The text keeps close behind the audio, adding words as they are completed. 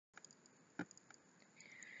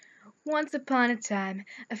Once upon a time,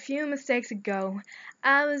 a few mistakes ago,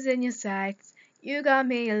 I was in your sights. You got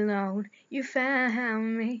me alone. You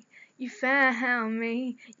found me. You found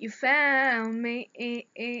me. You found me.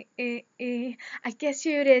 I guess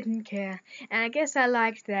you didn't care, and I guess I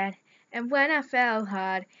liked that. And when I fell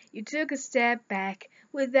hard, you took a step back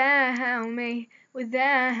without me,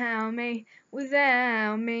 without me,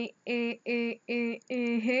 without me.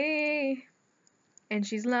 And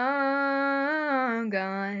she's long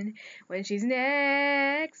gone when she's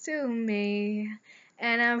next to me.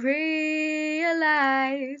 And I realize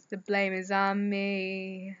the blame is on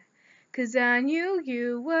me. 'Cause I knew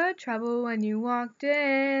you were trouble when you walked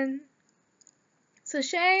in. So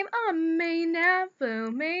shame on me now,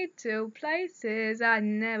 flew me to places I'd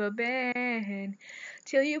never been.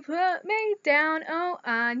 Till you put me down, oh,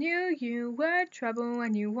 I knew you were trouble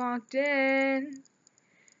when you walked in.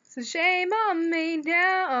 So shame on me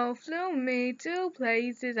now, oh, flew me to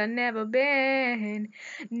places I've never been.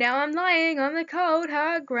 Now I'm lying on the cold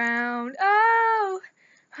hard ground. Oh,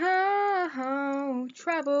 oh, oh,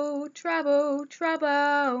 trouble, trouble,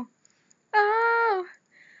 trouble. Oh,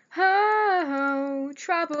 oh,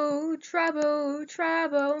 trouble, trouble,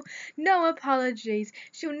 trouble. No apologies,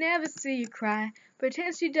 she'll never see you cry.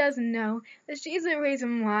 Pretend she doesn't know that she's the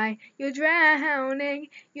reason why you're drowning,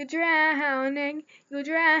 you're drowning, you're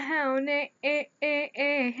drowning.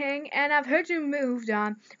 And I've heard you moved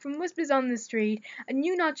on from whispers on the street. A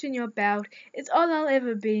new notch in your belt is all I'll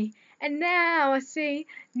ever be. And now I see,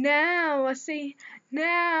 now I see,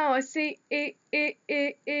 now I see.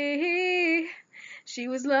 She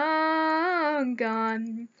was long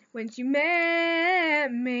gone when she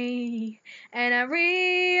met me, and I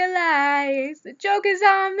realized the joke is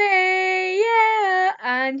on me. Yeah,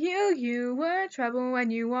 I knew you were trouble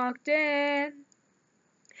when you walked in.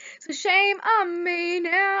 So shame on me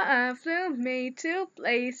now, I flew me to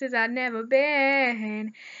places I'd never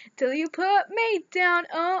been. Till you put me down,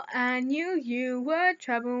 oh, I knew you were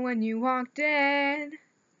trouble when you walked in.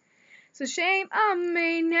 So shame on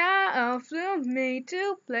me now, flew me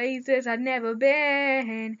to places I'd never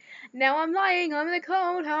been. Now I'm lying on the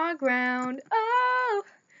cold hard ground. Oh,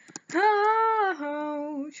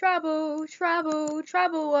 oh, trouble, trouble,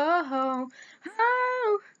 trouble, oh,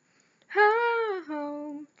 oh,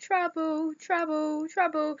 oh, trouble, trouble,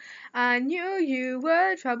 trouble. I knew you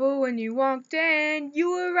were trouble when you walked in.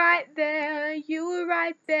 You were right there, you were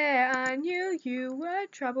right there. I knew you were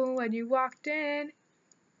trouble when you walked in.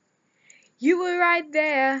 You were right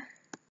there.